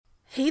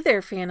Hey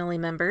there, family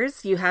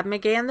members. You have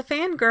McGann the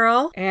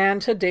Fangirl. And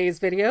today's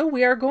video,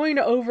 we are going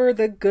over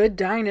The Good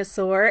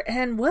Dinosaur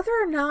and whether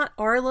or not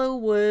Arlo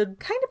would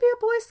kind of be a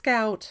Boy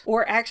Scout.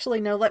 Or actually,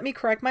 no, let me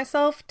correct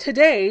myself.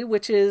 Today,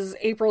 which is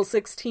April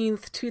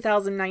 16th,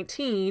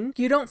 2019,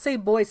 you don't say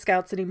Boy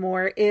Scouts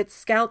anymore. It's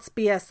Scouts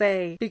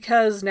BSA.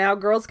 Because now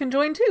girls can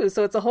join too,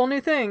 so it's a whole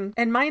new thing.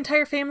 And my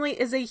entire family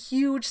is a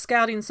huge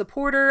scouting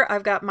supporter.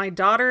 I've got my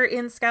daughter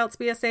in Scouts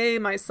BSA,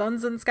 my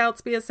son's in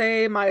Scouts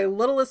BSA, my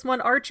littlest one,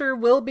 Archer,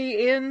 will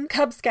be in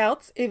Cub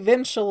Scouts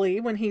eventually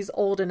when he's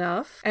old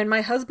enough. And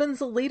my husband's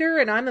a leader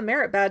and I'm a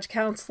merit badge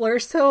counselor,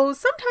 so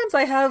sometimes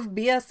I have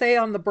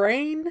BSA on the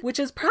brain, which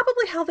is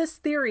probably how this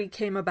theory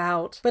came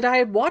about. But I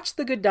had watched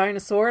The Good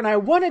Dinosaur and I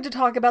wanted to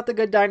talk about The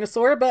Good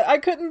Dinosaur, but I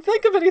couldn't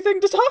think of anything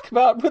to talk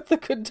about with The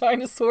Good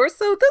Dinosaur,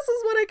 so this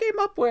is what I came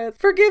up with.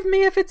 Forgive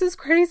me if it's as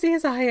crazy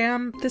as I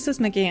am. This is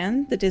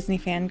McGann, the Disney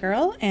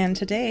fangirl, and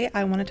today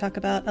I want to talk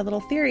about a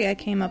little theory I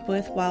came up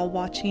with while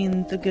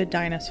watching The Good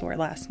Dinosaur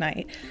last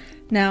night.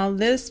 Now,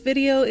 this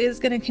video is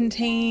going to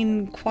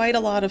contain quite a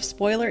lot of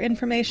spoiler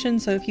information,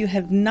 so if you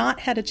have not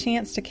had a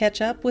chance to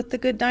catch up with The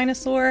Good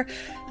Dinosaur,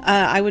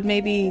 I would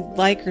maybe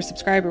like or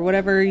subscribe or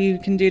whatever you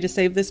can do to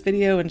save this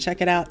video and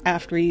check it out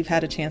after you've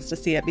had a chance to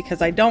see it,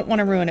 because I don't want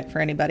to ruin it for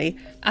anybody.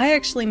 I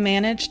actually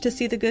managed to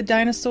see The Good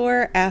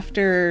Dinosaur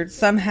after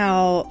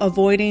somehow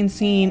avoiding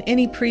seeing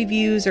any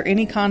previews or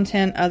any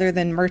content other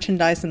than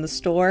merchandise in the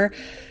store.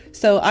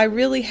 So I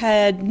really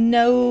had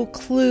no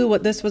clue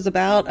what this was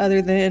about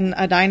other than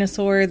a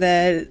dinosaur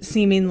that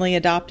seemingly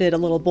adopted a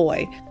little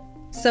boy.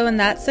 So in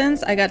that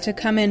sense, I got to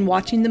come in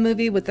watching the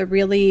movie with a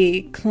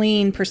really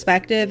clean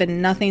perspective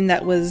and nothing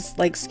that was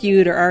like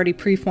skewed or already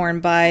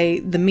preformed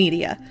by the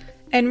media.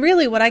 And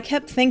really what I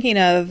kept thinking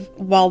of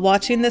while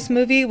watching this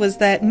movie was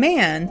that,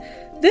 man,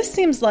 this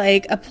seems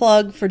like a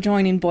plug for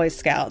joining Boy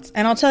Scouts.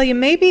 And I'll tell you,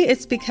 maybe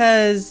it's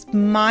because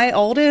my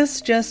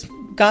oldest just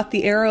got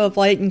the arrow of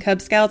light in Cub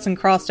Scouts and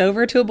crossed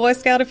over to a Boy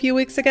Scout a few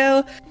weeks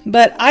ago.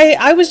 But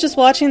I was just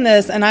watching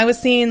this and I was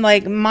seeing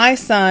like my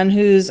son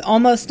who's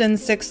almost in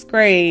 6th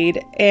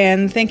grade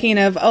and thinking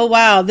of, oh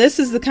wow, this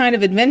is the kind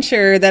of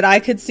adventure that I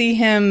could see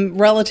him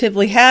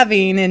relatively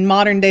having in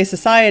modern day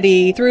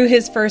society through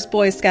his first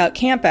Boy Scout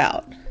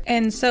campout.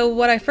 And so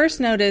what I first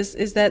noticed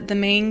is that the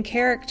main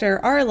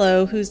character,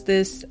 Arlo, who's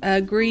this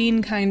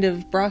green kind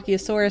of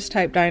Brachiosaurus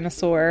type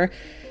dinosaur,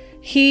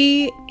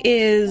 he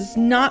is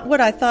not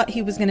what I thought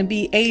he was going to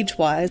be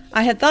age-wise.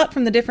 I had thought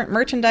from the different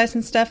merchandise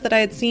and stuff that I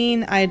had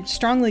seen, I had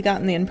strongly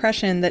gotten the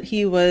impression that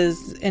he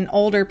was an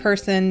older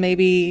person,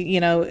 maybe, you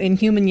know, in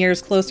human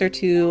years closer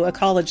to a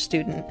college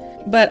student.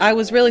 But I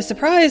was really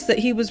surprised that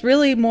he was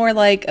really more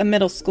like a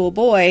middle school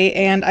boy,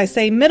 and I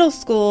say middle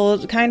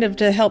school kind of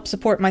to help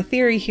support my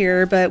theory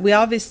here, but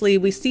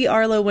we see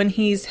Arlo when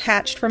he's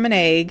hatched from an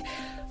egg.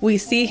 We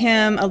see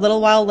him a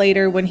little while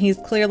later when he's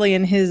clearly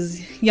in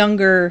his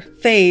younger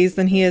phase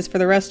than he is for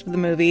the rest of the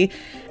movie.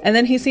 And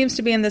then he seems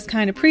to be in this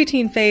kind of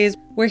preteen phase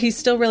where he's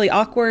still really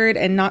awkward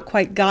and not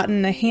quite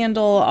gotten a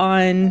handle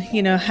on,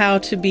 you know, how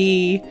to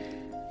be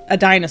a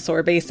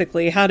dinosaur,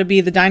 basically. How to be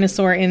the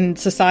dinosaur in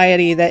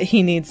society that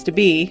he needs to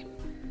be.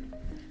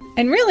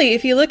 And really,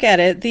 if you look at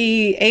it,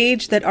 the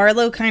age that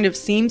Arlo kind of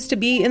seems to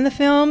be in the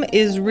film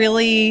is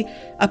really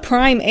a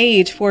prime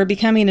age for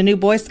becoming a new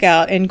Boy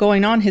Scout and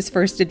going on his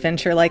first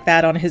adventure like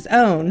that on his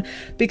own.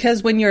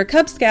 Because when you're a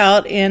Cub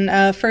Scout in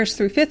 1st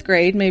through 5th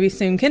grade, maybe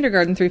soon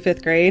kindergarten through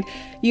 5th grade,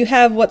 you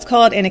have what's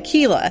called an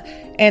Aquila.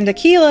 And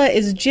Aquila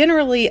is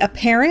generally a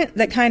parent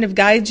that kind of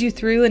guides you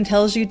through and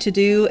tells you to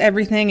do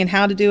everything and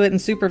how to do it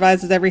and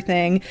supervises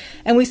everything.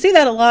 And we see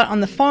that a lot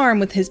on the farm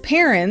with his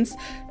parents,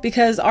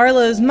 because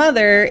Arlo's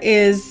mother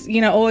is,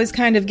 you know, always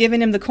kind of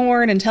giving him the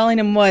corn and telling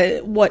him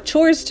what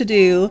chores to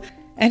do.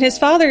 And his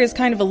father is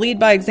kind of a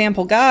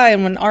lead-by-example guy,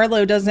 and when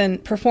Arlo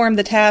doesn't perform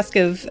the task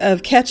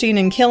of catching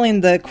and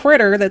killing the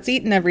critter that's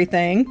eaten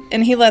everything,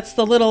 and he lets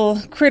the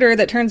little critter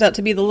that turns out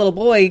to be the little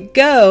boy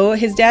go,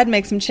 his dad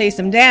makes him chase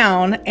him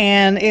down,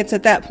 and it's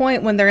at that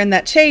point when they're in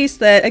that chase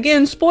that,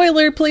 again,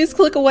 spoiler, please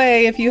click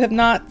away if you have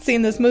not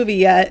seen this movie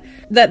yet,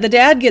 that the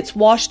dad gets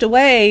washed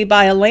away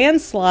by a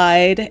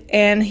landslide,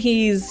 and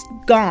he's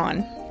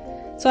gone.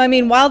 So, I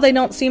mean, while they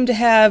don't seem to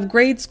have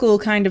grade school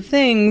kind of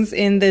things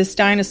in this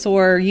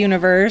dinosaur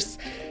universe,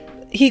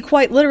 he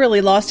quite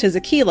literally lost his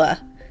Aquila.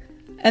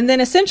 And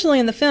then essentially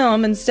in the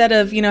film, instead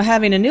of, you know,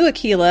 having a new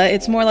Aquila,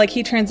 it's more like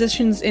he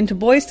transitions into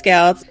Boy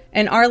Scouts,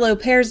 and Arlo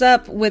pairs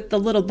up with the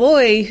little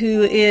boy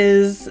who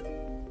is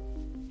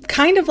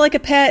kind of like a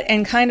pet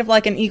and kind of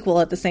like an equal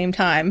at the same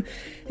time.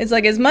 It's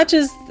like as much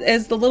as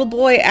the little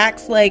boy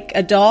acts like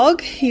a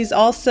dog, he's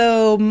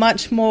also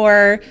much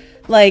more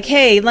like,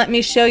 hey, let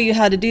me show you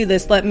how to do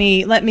this. Let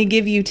me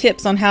give you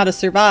tips on how to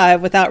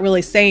survive without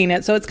really saying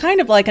it. So it's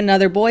kind of like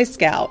another Boy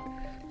Scout.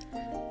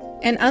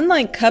 And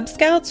unlike Cub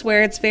Scouts,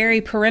 where it's very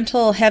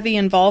parental heavy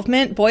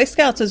involvement, Boy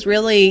Scouts is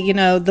really, you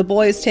know, the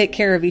boys take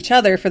care of each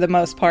other for the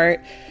most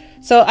part.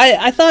 So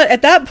I thought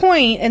at that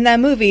point in that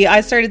movie, I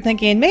started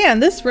thinking,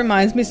 man, this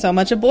reminds me so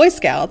much of Boy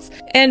Scouts.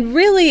 And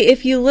really,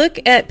 if you look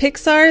at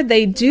Pixar,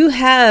 they do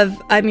have,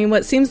 I mean,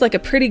 what seems like a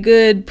pretty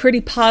good,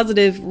 pretty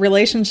positive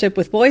relationship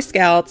with Boy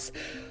Scouts,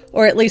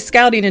 or at least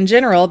scouting in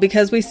general,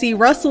 because we see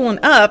Russell and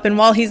Up, and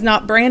while he's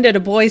not branded a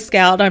Boy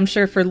Scout, I'm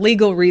sure for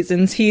legal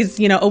reasons, he's,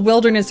 you know, a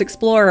wilderness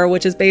explorer,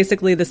 which is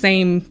basically the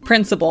same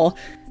principle.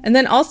 And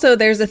then also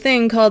there's a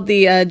thing called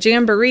the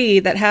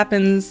Jamboree that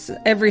happens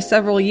every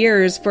several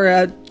years for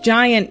a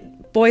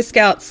giant Boy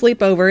Scout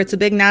sleepover. It's a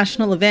big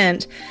national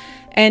event.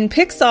 And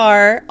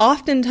Pixar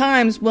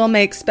oftentimes will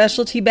make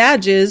specialty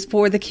badges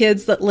for the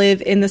kids that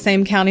live in the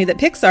same county that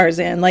Pixar's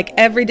in. Like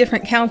every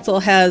different council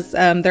has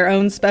their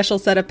own special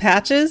set of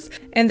patches.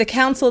 And the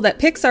council that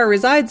Pixar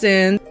resides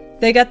in,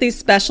 they got these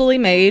specially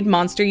made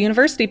Monster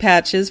University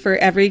patches for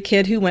every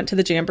kid who went to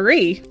the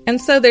Jamboree. And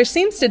so there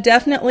seems to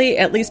definitely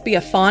at least be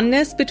a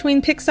fondness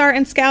between Pixar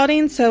and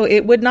scouting, so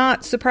it would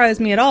not surprise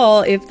me at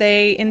all if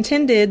they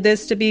intended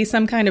this to be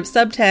some kind of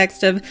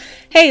subtext of,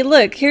 hey,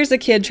 look, here's a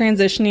kid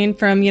transitioning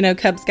from, you know,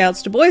 Cub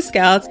Scouts to Boy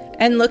Scouts,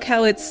 and look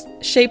how it's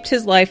shaped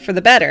his life for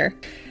the better.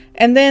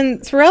 And then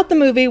throughout the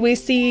movie, we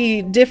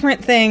see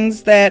different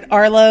things that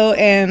Arlo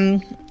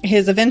and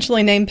his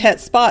eventually named pet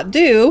Spot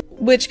do,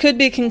 which could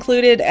be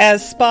concluded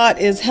as Spot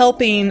is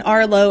helping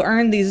Arlo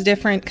earn these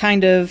different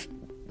kind of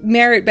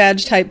merit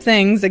badge type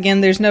things.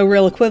 Again, there's no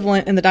real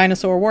equivalent in the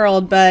dinosaur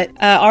world, but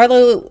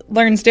Arlo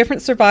learns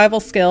different survival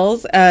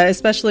skills,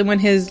 especially when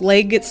his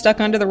leg gets stuck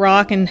under the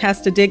rock and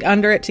has to dig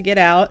under it to get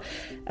out.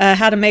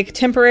 How to make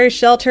temporary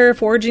shelter,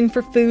 foraging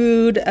for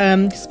food.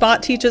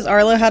 Spot teaches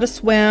Arlo how to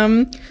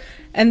swim.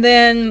 And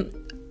then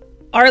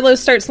Arlo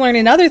starts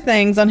learning other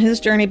things on his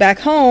journey back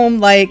home,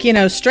 like, you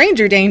know,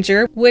 stranger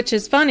danger, which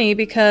is funny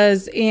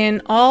because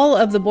in all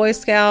of the Boy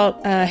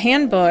Scout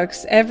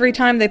handbooks, every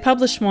time they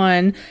publish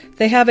one,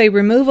 they have a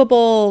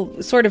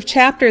removable sort of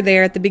chapter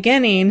there at the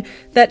beginning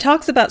that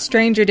talks about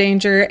stranger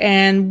danger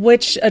and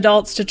which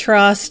adults to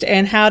trust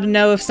and how to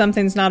know if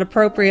something's not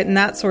appropriate and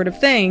that sort of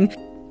thing.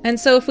 And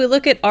so if we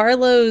look at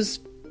Arlo's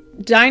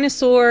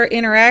dinosaur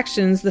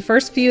interactions, the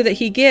first few that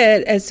he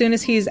get as soon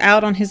as he's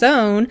out on his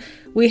own,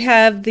 we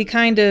have the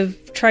kind of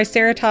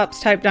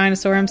Triceratops type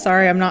dinosaur. I'm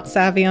sorry, I'm not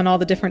savvy on all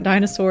the different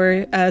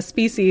dinosaur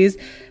species,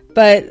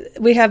 but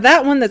we have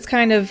that one that's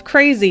kind of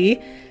crazy.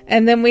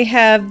 And then we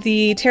have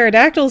the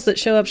pterodactyls that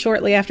show up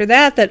shortly after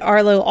that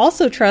Arlo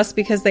also trusts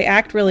because they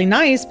act really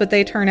nice, but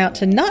they turn out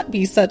to not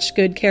be such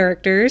good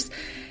characters.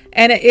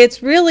 And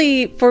it's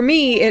really, for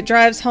me, it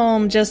drives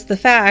home just the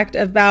fact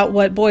about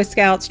what Boy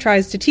Scouts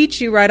tries to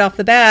teach you right off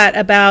the bat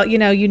about, you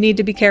know, you need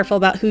to be careful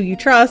about who you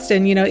trust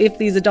and, you know, if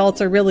these adults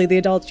are really the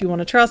adults you want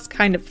to trust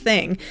kind of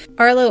thing.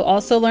 Arlo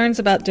also learns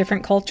about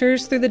different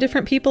cultures through the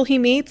different people he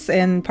meets,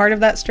 and part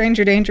of that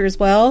stranger danger as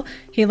well.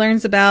 He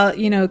learns about,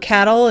 you know,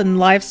 cattle and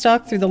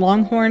livestock through the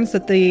longhorns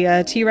that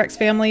the T-Rex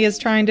family is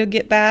trying to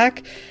get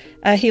back.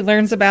 He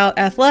learns about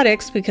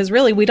athletics because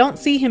really we don't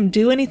see him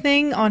do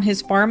anything on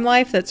his farm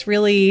life that's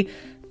really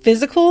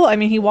physical. I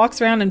mean, he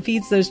walks around and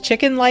feeds those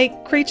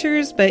chicken-like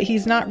creatures, but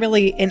he's not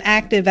really an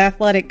active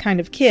athletic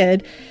kind of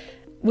kid.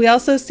 We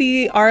also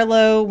see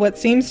Arlo what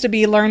seems to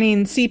be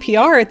learning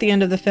CPR at the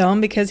end of the film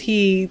because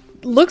he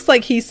looks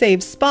like he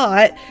saved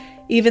Spot,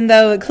 even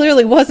though it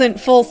clearly wasn't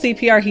full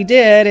CPR he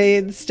did.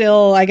 It's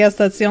still, I guess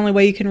that's the only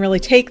way you can really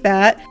take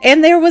that.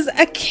 And there was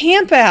a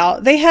camp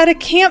out. They had a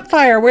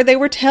campfire where they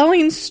were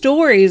telling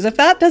stories. If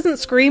that doesn't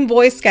scream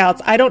Boy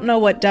Scouts, I don't know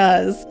what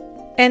does.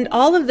 And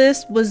all of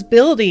this was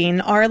building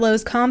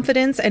Arlo's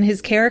confidence and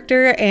his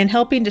character and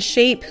helping to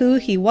shape who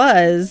he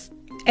was.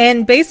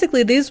 And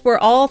basically, these were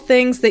all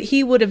things that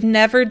he would have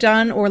never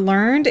done or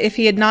learned if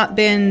he had not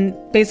been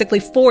basically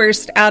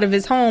forced out of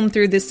his home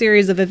through this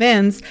series of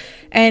events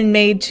and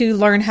made to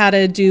learn how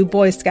to do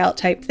Boy Scout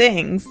type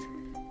things.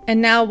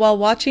 And now, while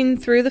watching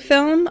through the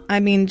film, I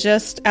mean,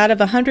 just out of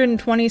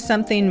 120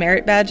 something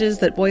merit badges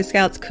that Boy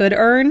Scouts could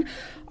earn,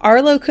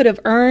 Arlo could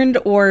have earned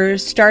or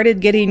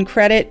started getting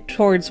credit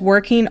towards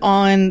working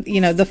on,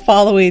 you know, the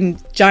following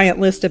giant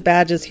list of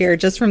badges here,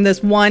 just from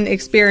this one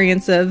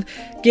experience of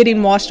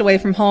getting washed away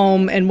from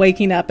home and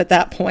waking up at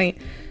that point.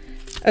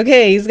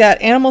 Okay, he's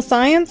got animal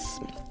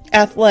science,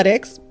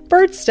 athletics,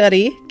 bird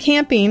study,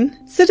 camping,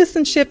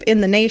 citizenship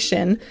in the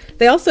nation.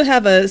 They also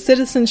have a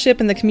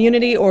citizenship in the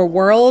community or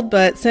world,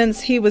 but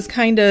since he was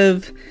kind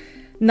of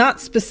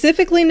not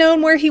specifically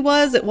known where he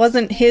was, it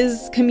wasn't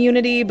his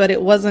community, but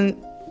it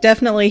wasn't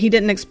definitely, he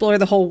didn't explore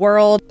the whole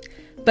world,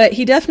 but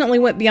he definitely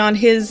went beyond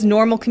his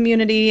normal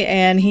community,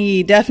 and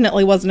he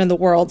definitely wasn't in the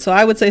world. So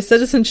I would say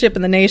citizenship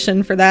in the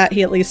nation for that,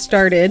 he at least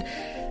started.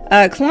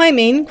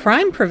 Climbing,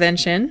 crime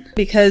prevention,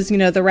 because, you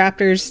know, the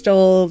raptors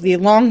stole the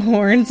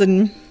longhorns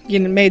and, you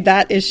know, made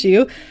that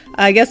issue.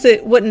 I guess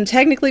it wouldn't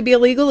technically be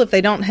illegal if they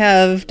don't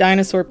have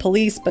dinosaur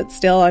police, but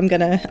still, I'm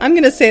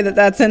gonna say that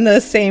that's in the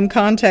same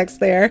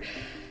context there.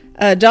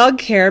 Dog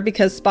care,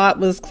 because Spot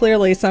was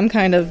clearly some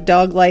kind of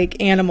dog-like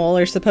animal,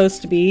 or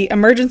supposed to be.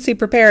 Emergency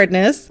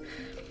preparedness.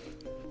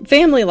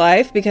 family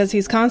life, because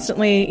he's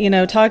constantly,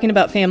 talking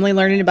about family,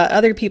 learning about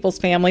other people's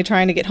family,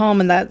 trying to get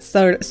home and that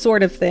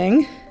sort of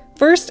thing.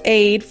 First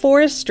aid,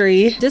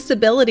 forestry,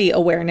 disability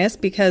awareness,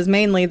 because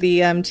mainly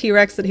the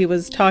T-Rex that he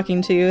was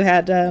talking to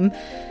had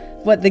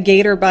the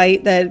gator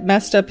bite that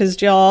messed up his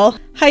jaw.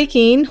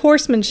 Hiking,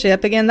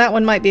 horsemanship, again, that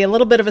one might be a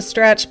little bit of a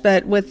stretch,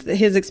 but with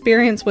his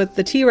experience with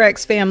the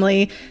T-Rex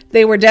family,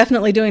 they were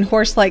definitely doing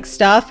horse-like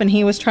stuff, and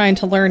he was trying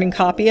to learn and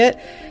copy it.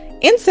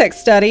 Insect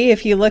study,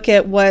 if you look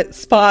at what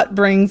Spot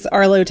brings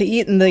Arlo to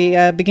eat in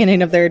the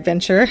beginning of their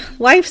adventure.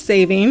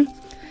 Life-saving.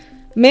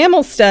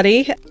 Mammal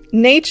study,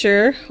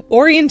 nature,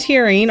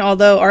 orienteering,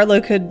 although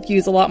Arlo could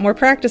use a lot more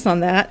practice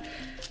on that.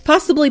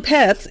 Possibly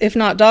pets, if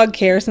not dog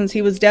care, since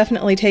he was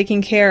definitely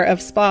taking care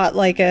of Spot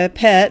like a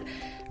pet.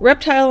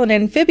 Reptile and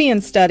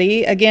amphibian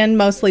study, again,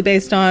 mostly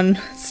based on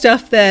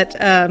stuff that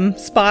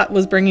Spot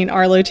was bringing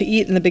Arlo to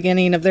eat in the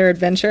beginning of their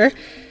adventure.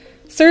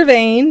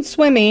 Surveying,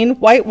 swimming,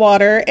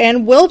 whitewater,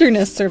 and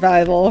wilderness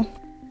survival.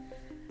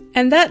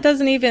 And that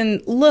doesn't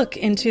even look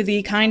into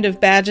the kind of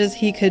badges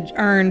he could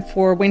earn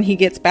for when he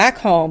gets back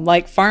home,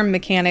 like farm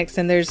mechanics,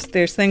 and there's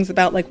things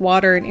about like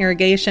water and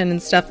irrigation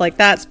and stuff like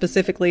that,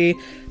 specifically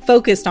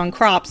focused on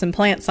crops and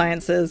plant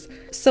sciences.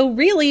 So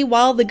really,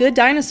 while The Good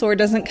Dinosaur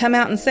doesn't come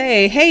out and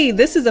say, hey,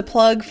 this is a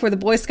plug for the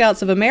Boy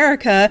Scouts of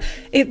America,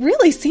 it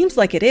really seems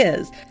like it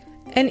is.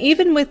 And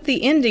even with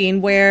the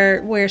ending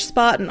where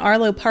Spot and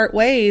Arlo part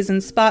ways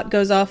and Spot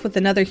goes off with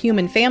another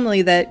human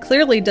family that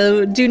clearly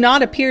do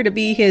not appear to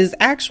be his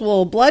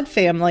actual blood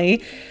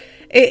family,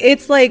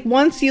 it's like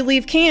once you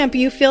leave camp,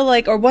 you feel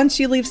like, or once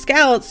you leave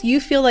Scouts,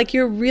 you feel like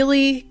you're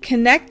really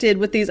connected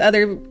with these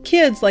other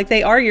kids, like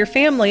they are your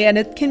family, and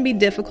it can be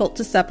difficult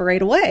to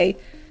separate away.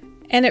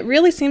 And it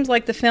really seems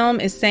like the film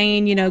is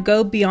saying,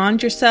 go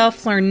beyond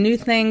yourself, learn new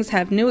things,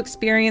 have new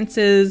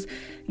experiences,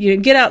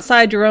 get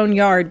outside your own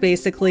yard,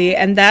 basically,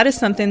 and that is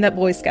something that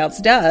Boy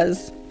Scouts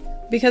does.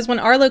 Because when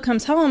Arlo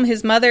comes home,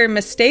 his mother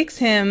mistakes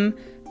him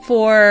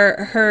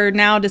for her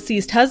now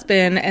deceased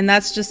husband, and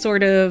that's just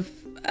sort of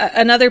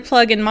another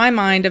plug in my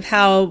mind of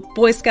how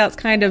Boy Scouts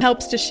kind of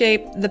helps to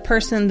shape the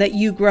person that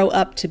you grow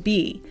up to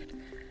be.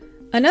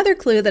 Another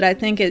clue that I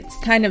think it's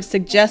kind of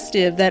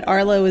suggestive that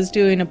Arlo is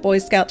doing a Boy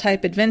Scout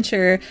type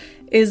adventure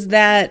is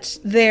that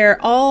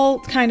they're all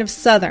kind of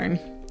Southern.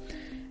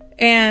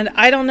 And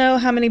I don't know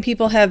how many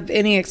people have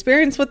any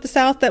experience with the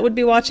South that would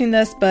be watching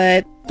this,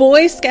 but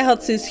Boy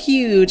Scouts is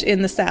huge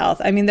in the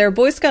South. I mean, there are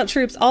Boy Scout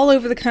troops all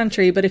over the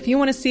country, but if you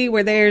want to see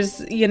where there's,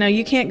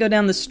 you can't go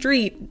down the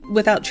street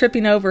without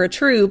tripping over a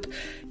troop,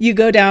 you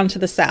go down to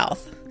the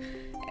South.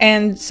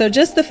 And so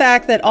just the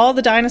fact that all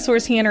the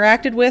dinosaurs he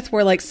interacted with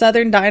were like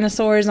Southern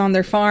dinosaurs on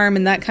their farm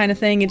and that kind of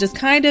thing, it just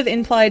kind of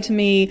implied to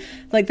me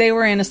like they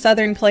were in a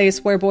Southern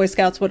place where Boy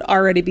Scouts would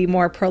already be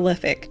more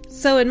prolific.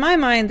 So in my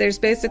mind, there's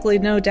basically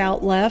no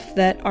doubt left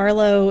that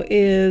Arlo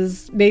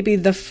is maybe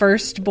the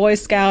first Boy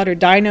Scout or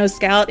Dino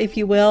Scout, if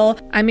you will.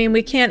 I mean,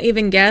 we can't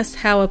even guess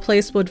how a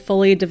place would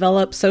fully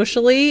develop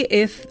socially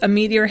if a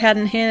meteor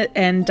hadn't hit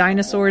and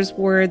dinosaurs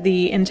were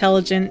the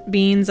intelligent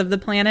beings of the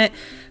planet.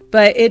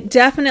 But it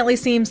definitely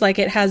seems like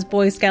it has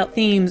Boy Scout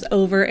themes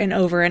over and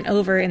over and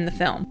over in the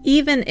film,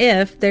 even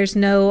if there's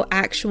no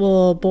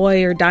actual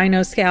Boy or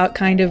Dino Scout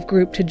kind of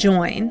group to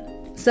join.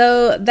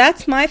 So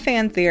that's my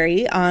fan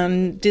theory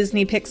on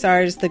Disney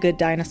Pixar's The Good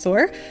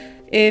Dinosaur.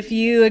 If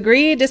you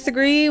agree,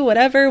 disagree,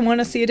 whatever, want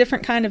to see a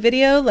different kind of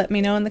video, let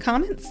me know in the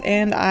comments.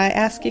 And I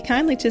ask you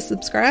kindly to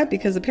subscribe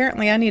because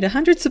apparently I need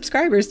 100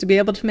 subscribers to be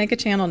able to make a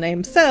channel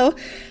name. So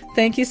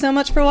thank you so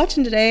much for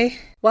watching today.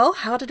 Well,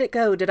 how did it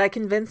go? Did I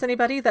convince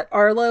anybody that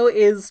Arlo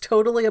is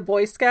totally a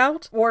Boy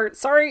Scout? Or,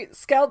 sorry,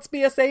 Scouts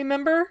BSA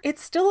member?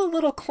 It's still a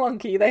little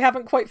clunky. They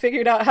haven't quite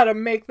figured out how to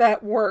make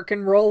that work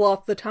and roll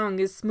off the tongue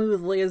as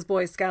smoothly as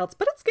Boy Scouts,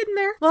 but it's getting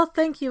there. Well,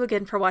 thank you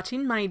again for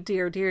watching, my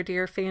dear, dear,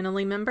 dear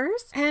family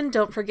members. And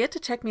don't forget to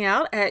check me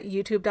out at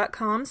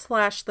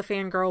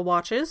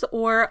youtube.com/thefangirlwatches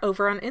or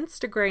over on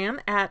Instagram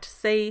at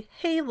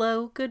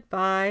sayhalo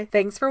goodbye.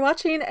 Thanks for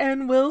watching,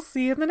 and we'll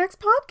see you in the next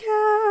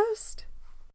podcast.